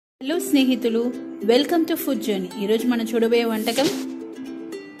Hello స్నేహితులు, welcome to food journey. ఈరోజు మనం చూడబోయే వంటకం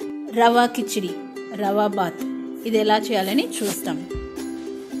రవా కిచిడి, రవా బాత్. ఇది ఎలా చేయాలని చూస్తాం.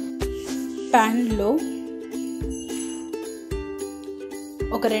 ప్యాన్లో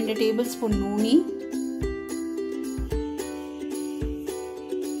ఒక 2 టేబుల్ స్పూన్ నూనె,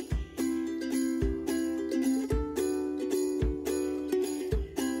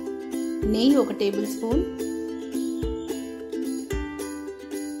 నెయ్యి 1 టేబుల్ స్పూన్,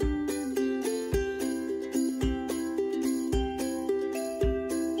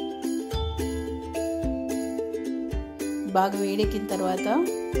 బాగా వేడెక్కిన తర్వాత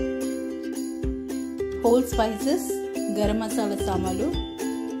హోల్ స్పైసెస్, గరం మసాలా సామాలు,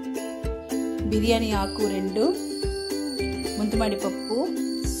 బిర్యానీ ఆకు 2, ముంతమాడి పప్పు,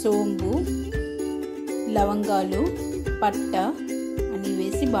 సోంపు, లవంగాలు, పట్ట అన్నీ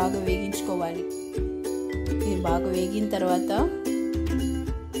వేసి బాగా వేగించుకోవాలి. ఇది బాగా వేగిన తర్వాత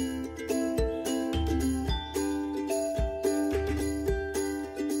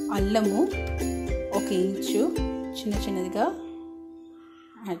అల్లము 1 ఇంచు చిన్నదిగా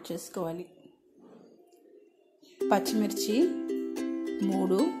యాడ్ చేసుకోవాలి. పచ్చిమిర్చి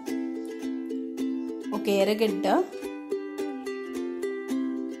 3, ఒక ఎర్రగడ్డ,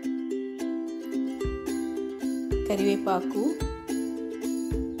 కరివేపాకు,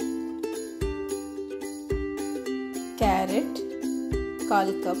 క్యారెట్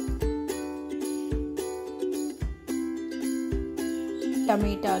 1/4 కప్,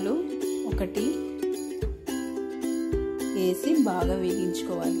 టమాటాలు 1 వేసి బాగా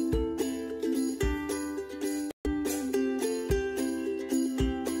వేగించుకోవాలి.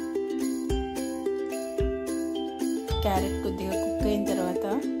 క్యారెట్ కొద్దిగా కుక్ అయిన తర్వాత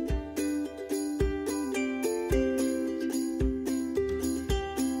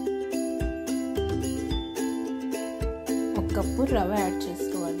ఒక కప్పు రవ యాడ్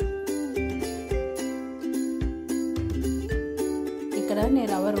చేసుకోవాలి. ఇక్కడ నేను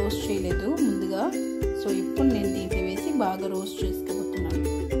రవ రోస్ట్ చేయలేదు ముందుగా, సో ఇప్పుడు నేను దీంట్లో వేసి బాగా రోస్ట్ చేసుకోబోతున్నాను.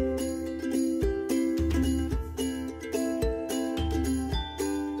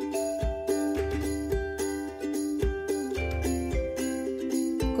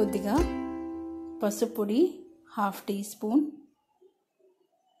 కొద్దిగా పసుపు పొడి 1/2 టీ స్పూన్,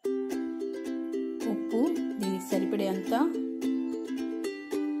 ఉప్పు దీనికి సరిపడేంత,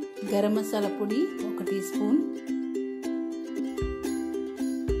 గరం మసాలా పొడి 1 టీ స్పూన్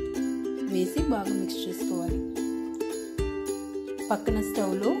వేసి బాగా మిక్స్ చేసుకోవాలి. పక్కన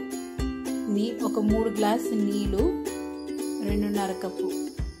స్టవ్లో ఒక 3 గ్లాసు నీళ్ళు, 2.5 కప్పు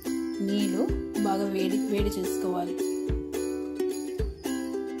నీళ్ళు బాగా వేడి చేసుకోవాలి.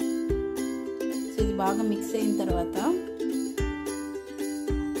 సో ఇది బాగా మిక్స్ అయిన తర్వాత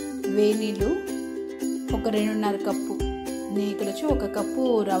వేడి నీళ్ళు ఒక 2.5 కప్పు, నేను ఇక్కడ వచ్చి 1 కప్పు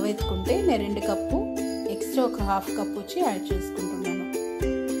రవ్వ ఎత్తుకుంటే నేను 2 కప్పు ఎక్స్ట్రా ఒక 1/2 కప్పు వచ్చి యాడ్ చేసుకుంటున్నాను.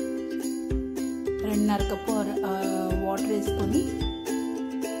 2.5 కప్పు వాటర్ వేసుకొని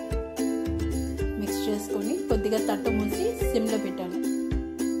మిక్స్ చేసుకొని కొద్దిగా తట్ట మూసి సిమ్లో పెట్టాను.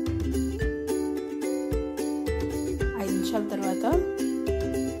 5 నిమిషాల తర్వాత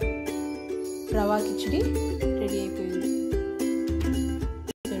రవా కిచిడి రెడీ అయిపోయింది.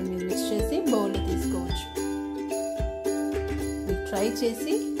 మీరు మిక్స్ చేసి బౌల్లో తీసుకోవచ్చు. మీరు ట్రై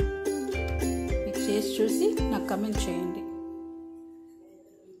చేసి మీకు చేసి చూసి నాకు కమెంట్ చేయండి.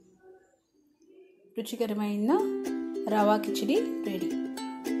 రుచికరమైన rava khichdi ready.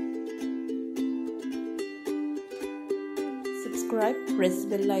 Subscribe, press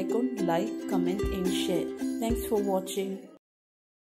bell icon, like, comment and share. Thanks for watching.